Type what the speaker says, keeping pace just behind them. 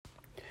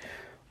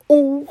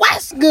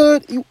What's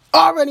good? You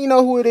already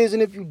know who it is,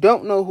 and if you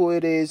don't know who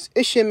it is,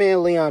 it's your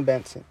man Leon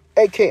Benson,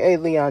 aka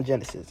Leon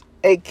Genesis,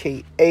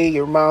 aka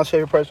your mom's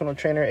favorite personal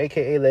trainer,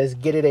 aka Let's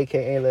Get It,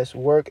 aka Let's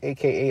Work,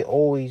 aka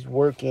Always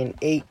Working,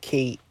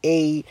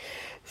 aka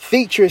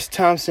Features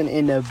Thompson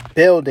in the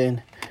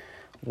building.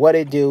 What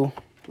it do?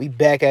 We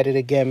back at it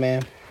again,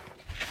 man.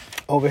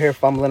 Over here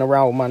fumbling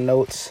around with my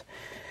notes.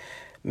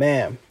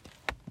 Man,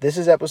 this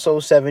is episode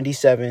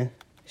 77,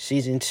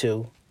 season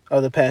 2.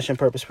 Of the Passion,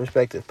 Purpose,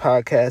 Perspective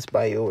podcast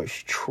by yours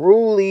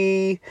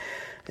truly.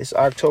 It's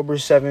October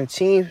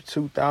 17th,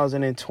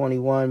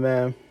 2021,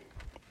 man.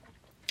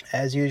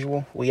 As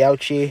usual, we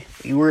out here.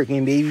 We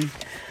working, baby.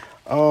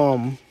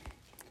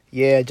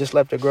 Yeah, just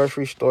left the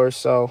grocery store,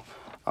 so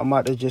I'm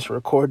about to just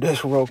record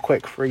this real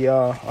quick for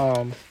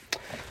y'all.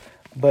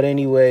 But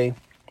anyway,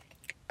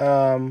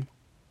 I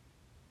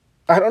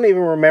don't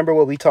even remember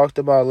what we talked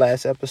about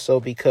last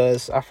episode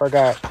because I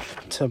forgot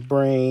to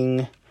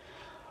bring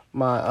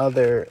my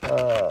other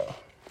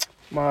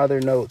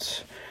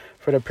notes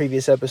for the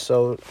previous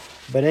episode.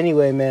 But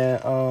anyway,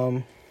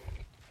 man,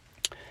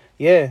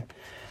 yeah,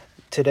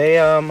 today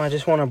I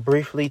just want to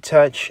briefly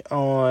touch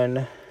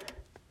on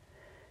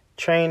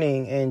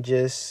training and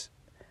just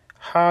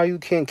how you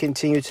can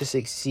continue to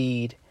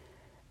succeed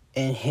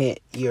and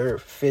hit your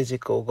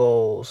physical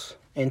goals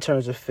in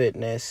terms of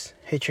fitness,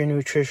 hit your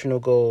nutritional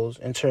goals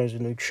in terms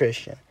of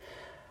nutrition,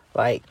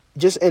 like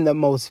just in the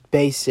most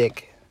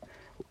basic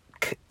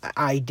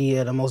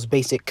idea, the most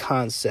basic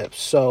concept.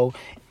 So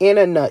in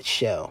a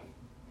nutshell,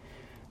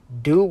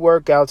 do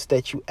workouts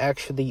that you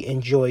actually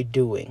enjoy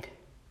doing.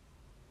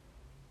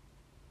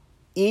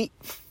 Eat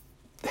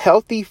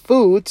healthy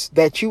foods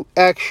that you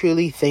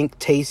actually think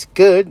taste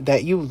good,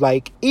 that you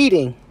like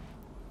eating.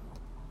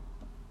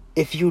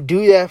 If you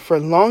do that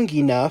for long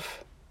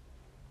enough,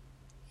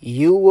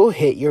 you will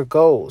hit your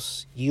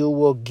goals. You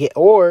will get,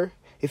 or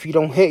if you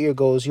don't hit your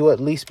goals, you'll at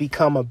least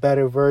become a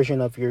better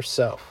version of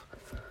yourself.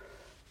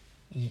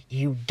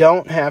 You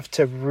don't have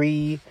to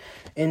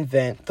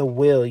reinvent the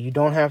wheel. You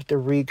don't have to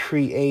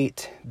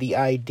recreate the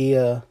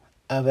idea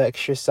of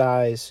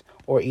exercise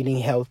or eating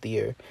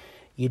healthier.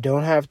 You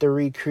don't have to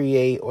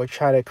recreate or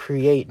try to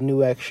create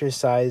new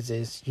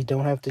exercises. You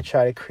don't have to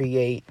try to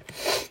create,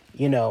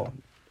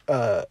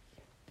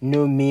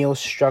 new meal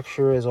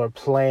structures or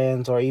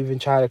plans, or even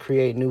try to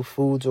create new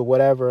foods or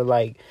whatever.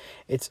 Like,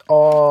 it's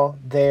all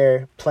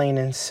there, plain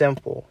and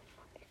simple.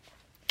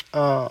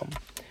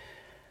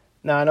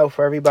 Now, I know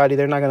for everybody,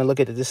 they're not going to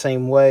look at it the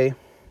same way.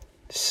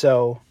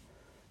 So,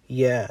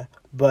 yeah.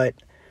 But,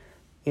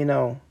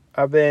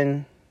 I've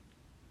been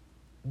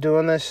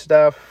doing this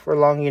stuff for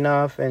long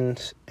enough, and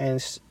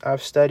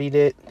I've studied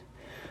it,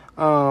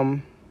 up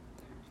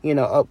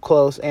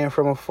close and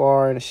from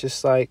afar. And it's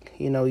just like,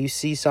 you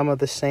see some of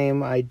the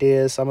same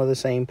ideas, some of the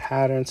same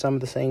patterns, some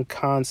of the same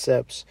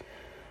concepts.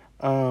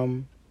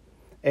 And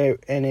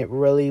it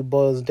really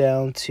boils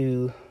down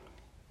to,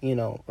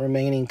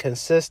 remaining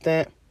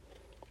consistent.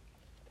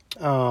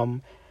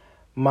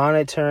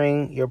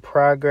 Monitoring your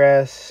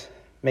progress,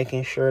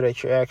 making sure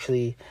that you're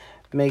actually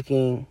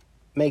making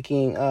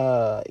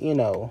the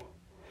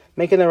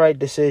right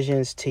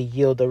decisions to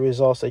yield the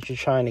results that you're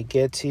trying to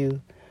get to.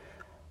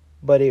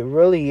 But it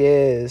really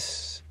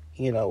is,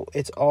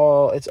 it's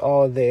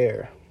all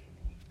there.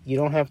 You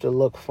don't have to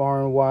look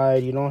far and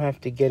wide. You don't have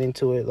to get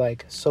into it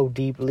like so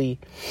deeply.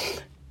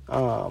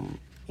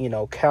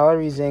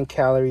 Calories in,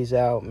 calories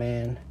out,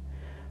 man.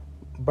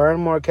 Burn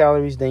more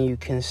calories than you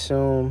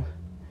consume.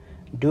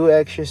 Do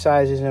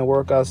exercises and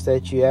workouts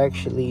that you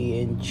actually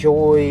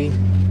enjoy.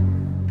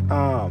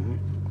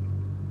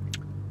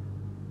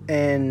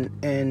 And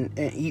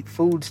eat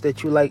foods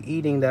that you like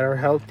eating that are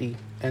healthy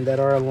and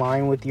that are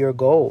aligned with your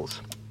goals.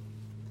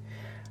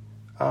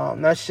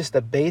 That's just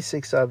the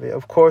basics of it.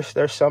 Of course,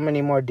 there's so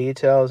many more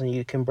details, and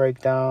you can break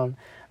down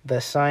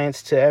the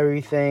science to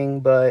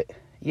everything. But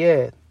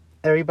yeah,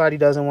 everybody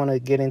doesn't want to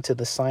get into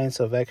the science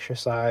of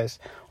exercise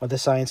or the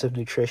science of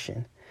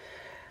nutrition.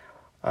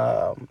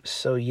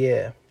 So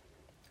yeah,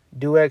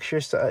 do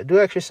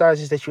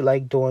exercises that you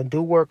like doing.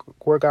 Do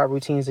workout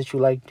routines that you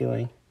like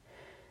doing.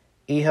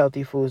 Eat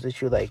healthy foods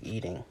that you like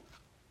eating.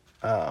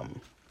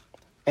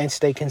 And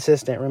stay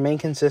consistent. Remain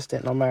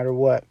consistent no matter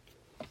what.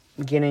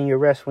 Get in your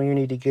rest when you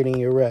need to get in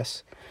your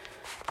rest.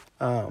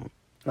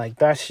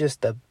 That's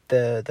just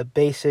the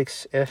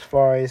basics as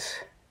far as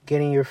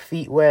getting your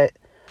feet wet.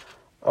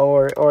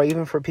 Or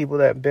even for people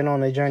that have been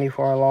on the journey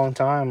for a long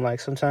time, like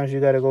sometimes you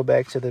got to go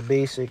back to the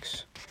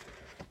basics,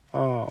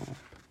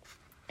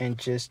 and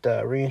just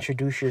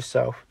reintroduce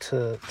yourself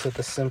to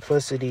the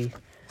simplicity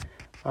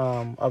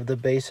of the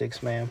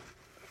basics, man.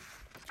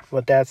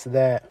 But that's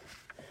that.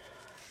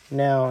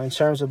 Now, in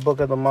terms of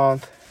book of the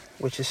month,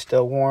 which is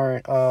still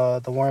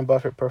the Warren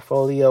Buffett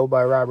Portfolio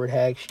by Robert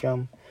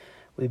Hagstrom,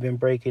 we've been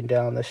breaking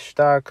down the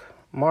stock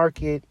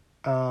market.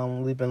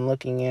 We've been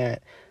looking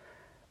at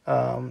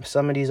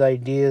some of these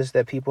ideas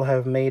that people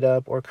have made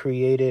up or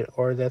created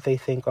or that they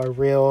think are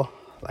real,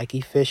 like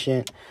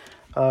efficient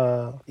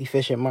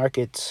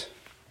markets.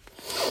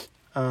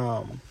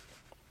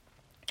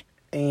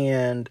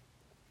 And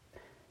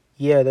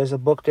yeah, there's a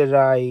book that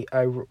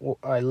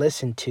I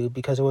listened to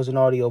because it was an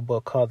audio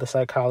book called The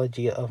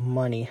Psychology of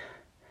Money.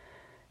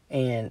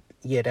 And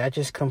yeah, that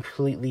just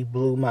completely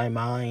blew my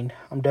mind.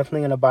 I'm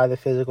definitely going to buy the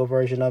physical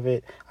version of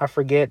it. I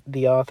forget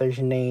the author's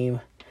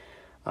name.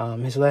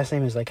 His last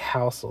name is like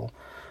Housel.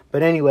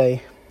 But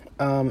anyway,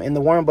 in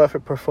the Warren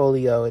Buffett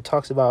portfolio, it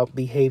talks about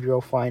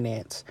behavioral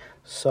finance.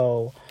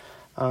 So,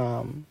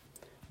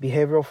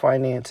 behavioral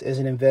finance is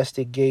an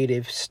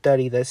investigative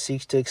study that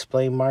seeks to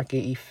explain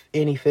market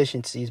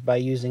inefficiencies by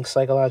using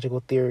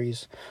psychological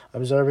theories,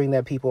 observing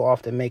that people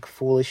often make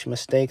foolish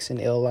mistakes and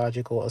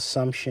illogical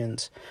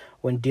assumptions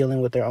when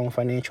dealing with their own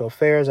financial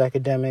affairs.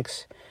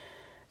 Academics,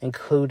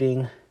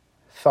 including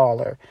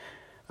Thaler,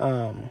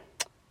 and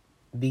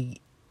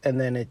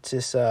then it's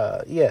just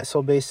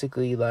so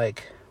basically,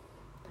 like,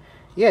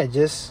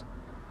 just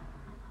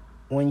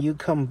when you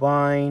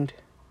combined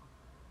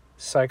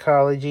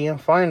psychology and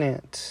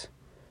finance,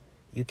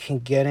 you can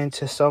get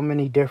into so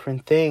many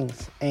different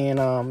things. And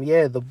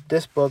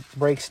this book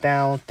breaks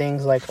down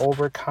things like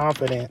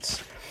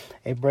overconfidence.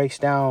 It breaks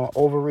down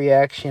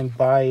overreaction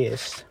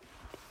bias.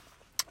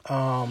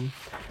 What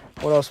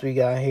else we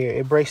got here?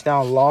 It breaks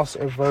down loss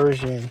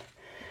aversion.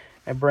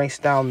 It breaks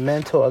down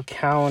mental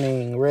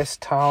accounting, risk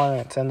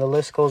tolerance, and the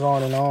list goes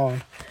on and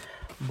on.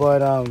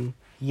 But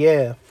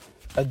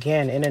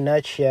again, in a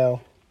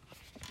nutshell,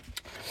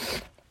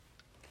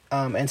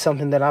 and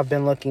something that I've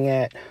been looking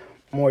at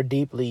more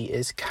deeply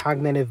is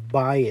cognitive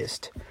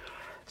bias.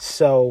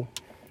 So,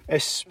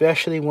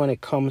 especially when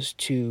it comes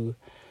to,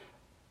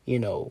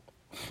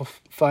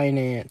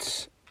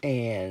 finance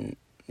and,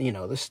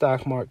 the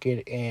stock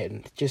market,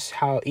 and just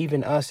how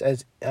even us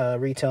as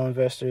retail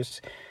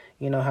investors,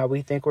 how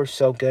we think we're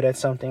so good at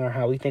something, or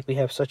how we think we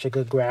have such a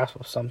good grasp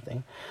of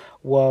something.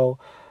 Well,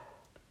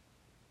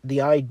 the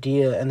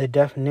idea and the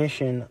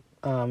definition,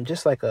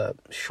 just like a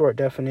short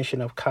definition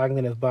of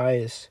cognitive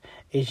bias,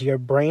 is your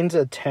brain's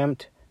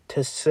attempt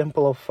to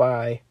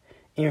simplify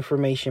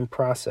information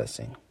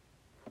processing.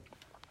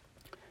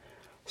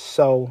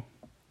 So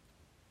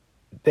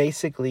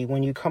basically,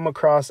 when you come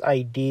across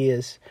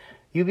ideas,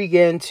 you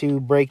begin to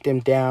break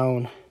them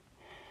down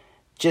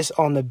just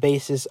on the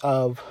basis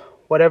of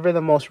whatever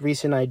the most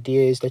recent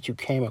idea is that you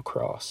came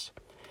across.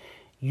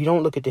 You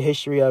don't look at the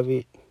history of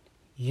it.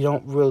 You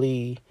don't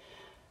really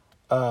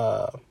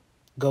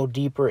go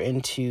deeper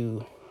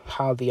into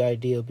how the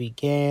idea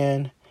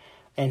began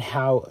and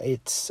how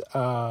it's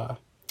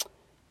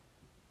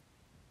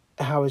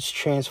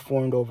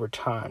transformed over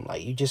time.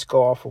 Like, you just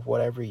go off of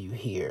whatever you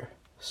hear.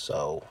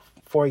 So,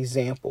 for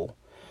example,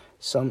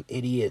 some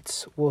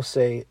idiots will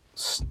say,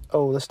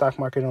 "Oh, the stock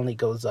market only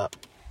goes up."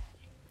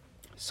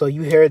 So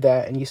you hear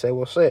that and you say,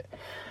 "Well, shit,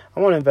 I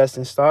want to invest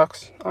in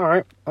stocks. All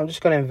right, I'm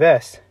just going to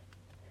invest."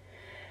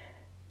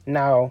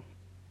 Now,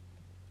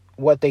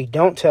 what they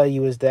don't tell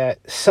you is that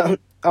some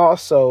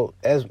also,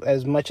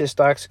 as much as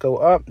stocks go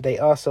up, they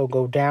also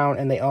go down,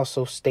 and they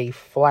also stay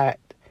flat.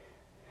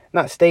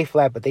 Not stay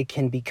flat, but they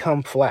can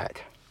become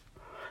flat.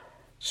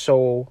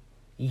 So,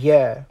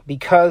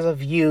 because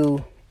of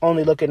you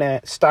only looking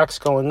at stocks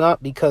going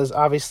up, because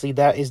obviously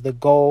that is the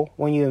goal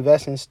when you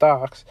invest in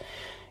stocks,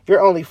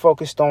 you're only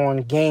focused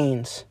on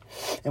gains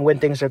and when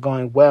things are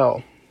going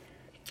well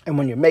and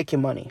when you're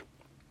making money.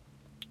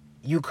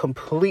 You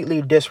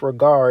completely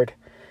disregard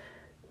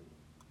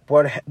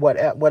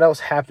what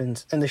else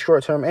happens in the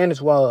short term and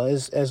as well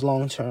as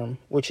long term,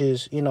 which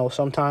is,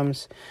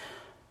 sometimes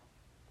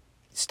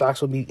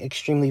stocks will be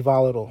extremely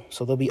volatile,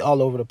 so they'll be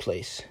all over the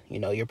place.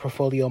 Your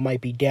portfolio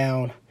might be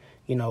down,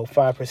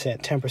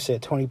 5%, 10%,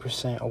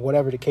 20%, or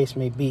whatever the case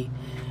may be.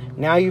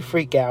 Now you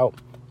freak out,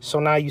 so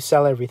now you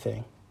sell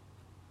everything,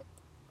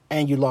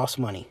 and you lost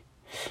money.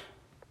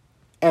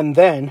 And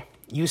then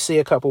you see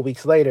a couple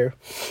weeks later,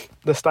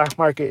 the stock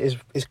market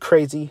is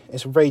crazy,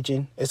 it's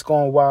raging, it's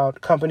going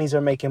wild, companies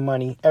are making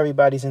money,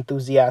 everybody's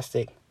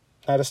enthusiastic.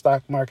 Now the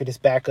stock market is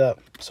back up.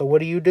 So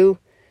what do?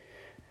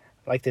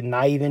 Like the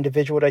naive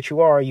individual that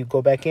you are, you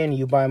go back in and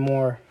you buy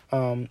more.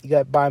 You got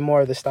to buy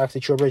more of the stocks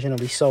that you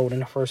originally sold in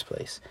the first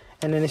place.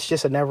 And then it's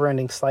just a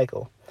never-ending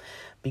cycle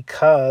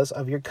because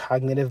of your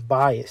cognitive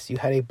bias. You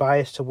had a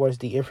bias towards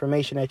the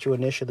information that you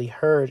initially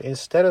heard.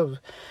 Instead of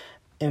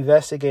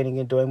investigating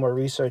and doing more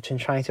research and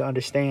trying to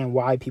understand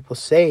why people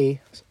say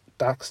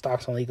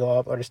stocks only go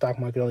up or the stock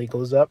market only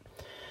goes up,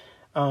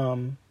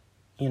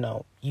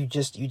 you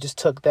just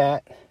took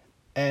that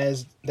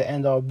as the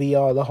end-all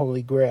be-all, the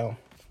holy grail.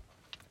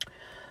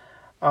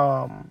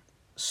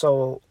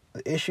 So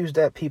the issues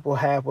that people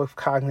have with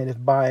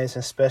cognitive bias,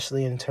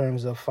 especially in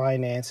terms of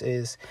finance,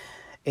 is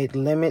it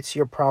limits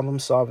your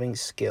problem-solving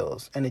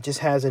skills, and it just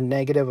has a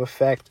negative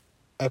effect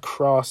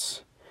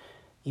across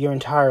your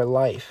entire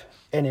life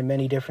and in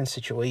many different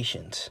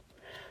situations.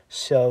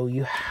 So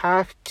you'll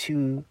have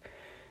to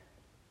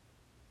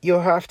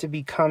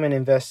become an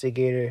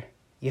investigator.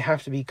 You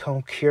have to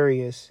become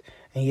curious,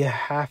 and you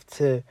have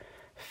to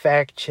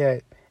fact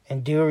check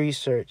and do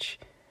research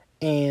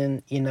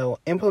and,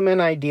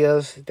 implement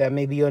ideas that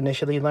maybe you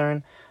initially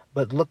learn,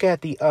 but look at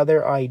the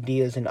other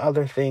ideas and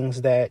other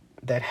things that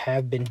that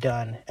have been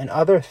done and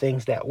other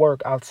things that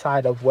work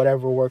outside of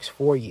whatever works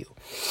for you.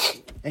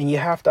 And you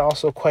have to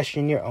also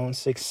question your own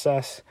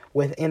success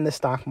within the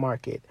stock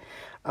market.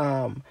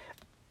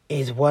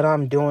 Is what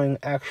I'm doing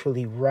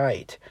actually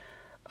right?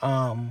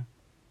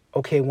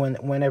 Okay,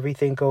 when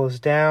everything goes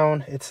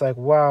down, it's like,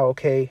 wow,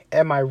 okay,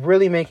 am I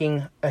really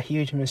making a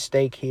huge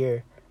mistake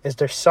here? Is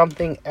there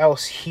something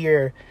else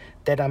here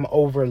that I'm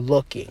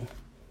overlooking?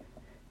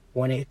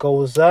 When it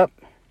goes up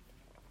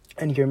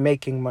and you're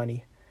making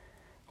money,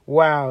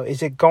 wow,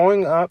 is it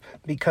going up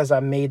because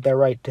I made the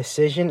right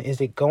decision? Is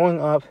it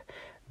going up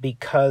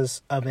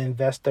because of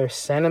investor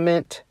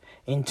sentiment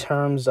in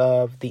terms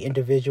of the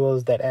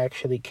individuals that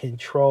actually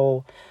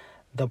control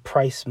the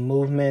price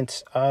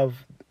movements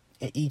of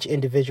each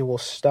individual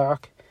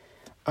stock?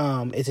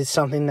 Is it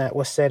something that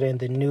was said in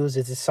the news?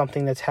 Is it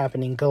something that's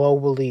happening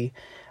globally?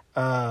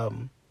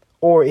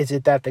 Or is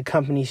it that the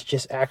company's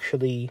just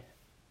actually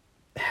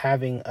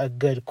having a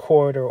good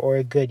quarter or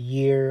a good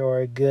year or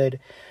a good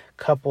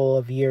couple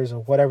of years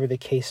or whatever the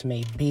case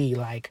may be?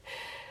 Like,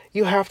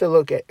 you have to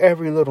look at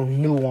every little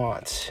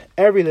nuance,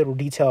 every little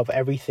detail of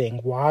everything,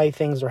 why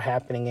things are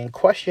happening, and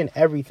question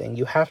everything.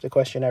 You have to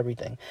question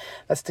everything.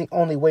 That's the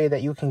only way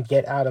that you can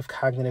get out of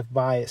cognitive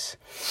bias.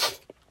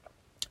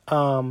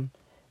 And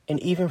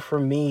even for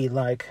me,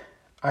 like,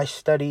 I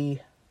study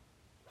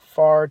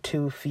far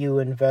too few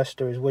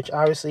investors, which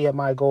obviously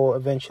my goal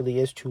eventually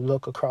is to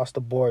look across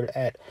the board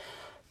at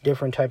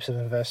different types of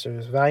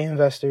investors, value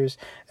investors,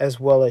 as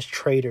well as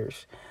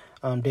traders.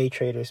 Day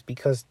traders,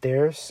 because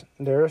there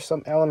are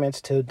some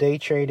elements to day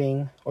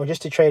trading or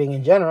just to trading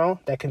in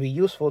general that can be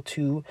useful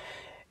to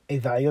a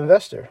value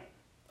investor.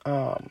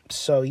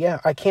 So yeah,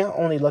 I can't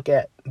only look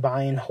at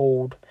buy and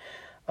hold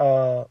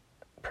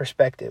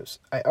perspectives.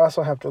 I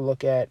also have to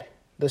look at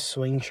the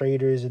swing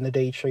traders and the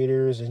day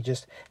traders and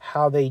just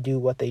how they do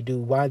what they do,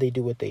 why they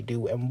do what they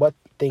do, and what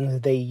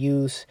things they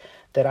use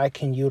that I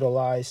can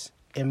utilize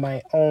in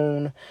my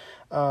own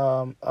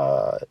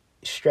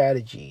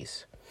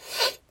strategies.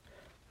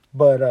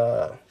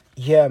 But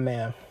yeah,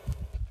 man,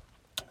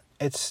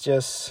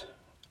 it's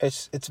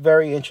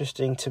very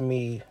interesting to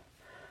me,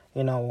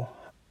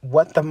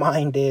 what the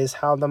mind is,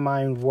 how the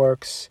mind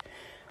works,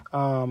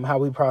 how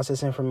we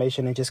process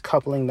information, and just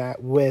coupling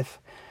that with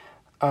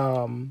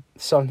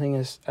something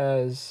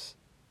as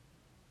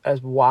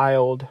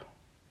wild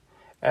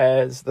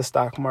as the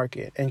stock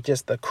market and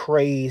just the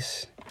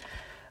craze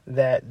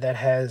that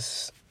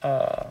has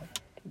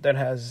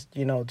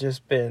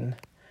just been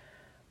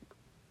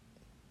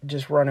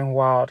just running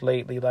wild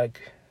lately.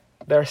 Like,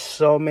 there's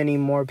so many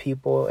more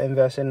people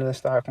investing in the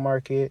stock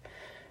market,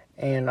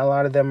 and a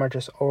lot of them are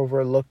just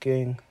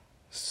overlooking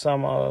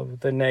some of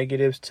the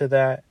negatives to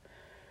that.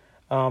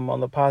 On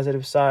the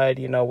positive side,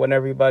 when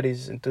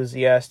everybody's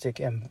enthusiastic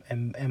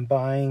and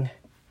buying,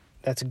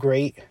 that's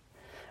great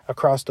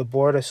across the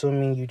board,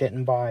 assuming you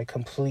didn't buy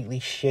completely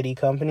shitty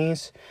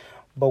companies.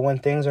 But when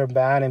things are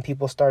bad and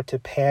people start to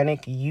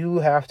panic, you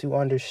have to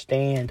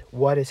understand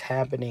what is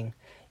happening.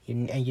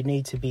 And you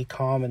need to be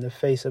calm in the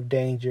face of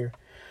danger,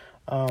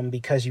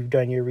 because you've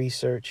done your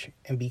research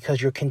and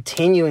because you're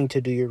continuing to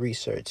do your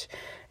research.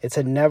 It's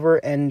a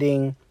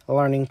never-ending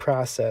learning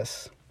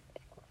process,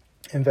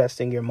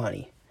 investing your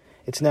money.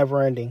 It's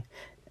never-ending.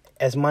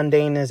 As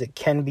mundane as it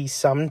can be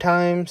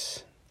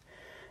sometimes,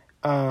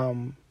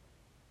 on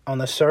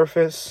the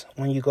surface,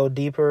 when you go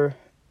deeper,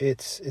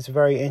 it's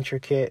very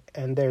intricate,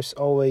 and there's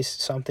always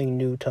something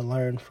new to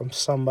learn from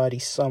somebody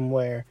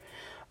somewhere.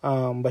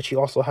 But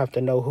you also have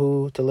to know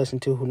who to listen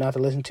to, who not to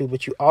listen to.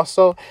 But you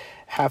also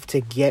have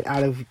to get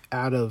out of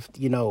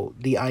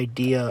the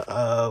idea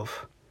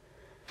of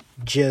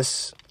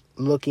just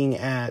looking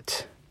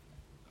at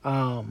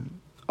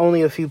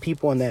only a few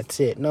people and that's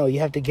it. No,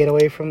 you have to get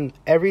away from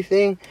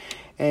everything,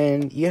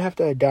 and you have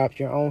to adopt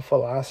your own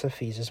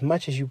philosophies as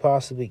much as you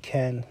possibly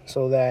can,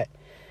 so that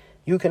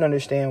you can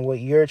understand what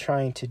you're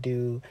trying to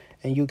do,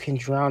 and you can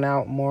drown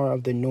out more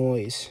of the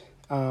noise.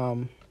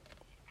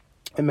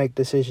 And make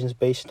decisions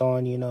based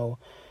on,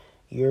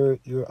 your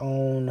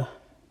own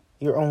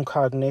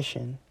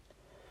cognition.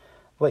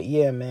 But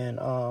yeah,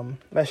 man,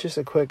 that's just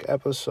a quick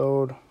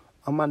episode.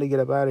 I'm about to get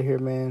up out of here,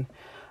 man.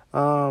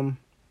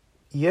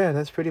 Yeah,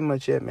 that's pretty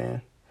much it,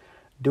 man.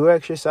 Do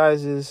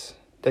exercises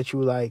that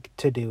you like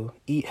to do.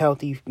 Eat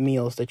healthy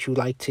meals that you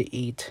like to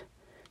eat.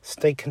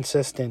 Stay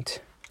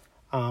consistent.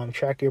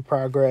 Track your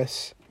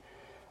progress.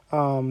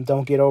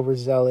 Don't get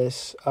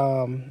overzealous.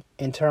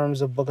 In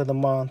terms of book of the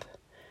month,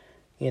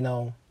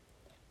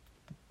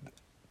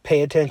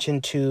 pay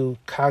attention to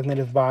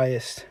cognitive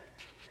bias.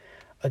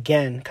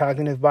 Again,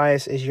 cognitive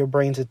bias is your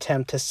brain's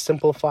attempt to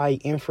simplify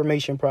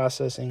information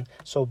processing.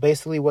 So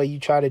basically what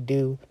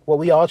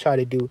we all try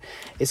to do,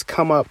 is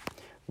come up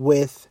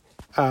with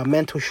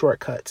mental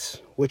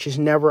shortcuts, which is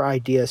never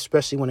ideal,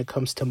 especially when it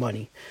comes to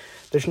money.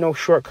 There's no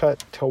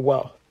shortcut to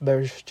wealth.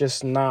 There's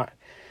just not.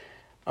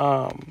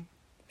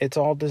 It's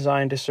all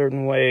designed a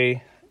certain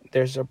way.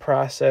 There's a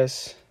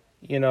process,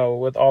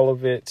 with all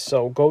of it.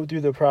 So go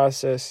through the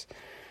process.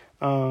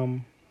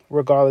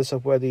 regardless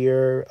of whether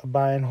you're a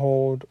buy and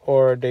hold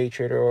or a day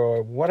trader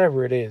or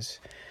whatever it is.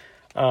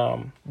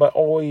 But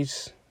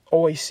always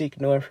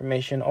seek new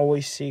information,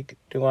 always seek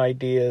new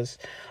ideas,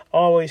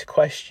 always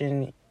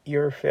question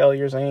your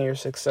failures and your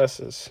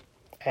successes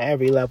at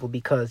every level,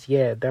 because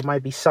there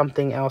might be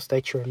something else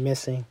that you're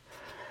missing,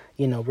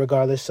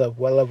 regardless of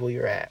what level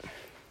you're at.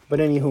 But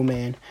anywho,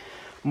 man,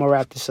 I'm gonna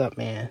wrap this up,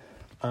 man.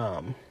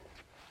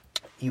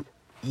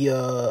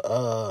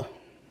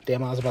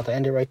 Damn, I was about to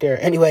end it right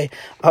there. Anyway,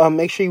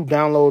 make sure you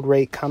download,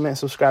 rate, comment,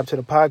 subscribe to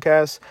the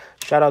podcast.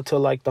 Shout out to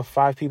the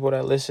 5 people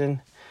that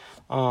listen.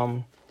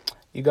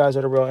 You guys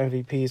are the real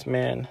MVPs,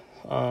 man.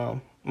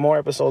 More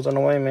episodes on the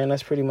way, man.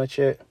 That's pretty much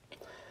it.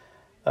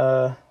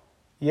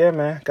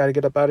 Man, gotta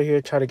get up out of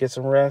here, try to get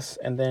some rest,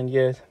 and then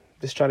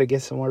just try to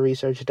get some more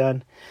research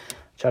done,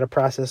 try to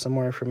process some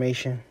more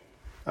information.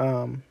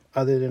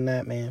 Other than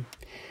that, man,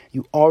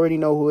 you already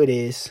know who it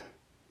is.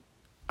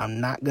 I'm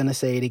not gonna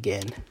say it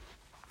again.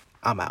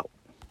 I'm out.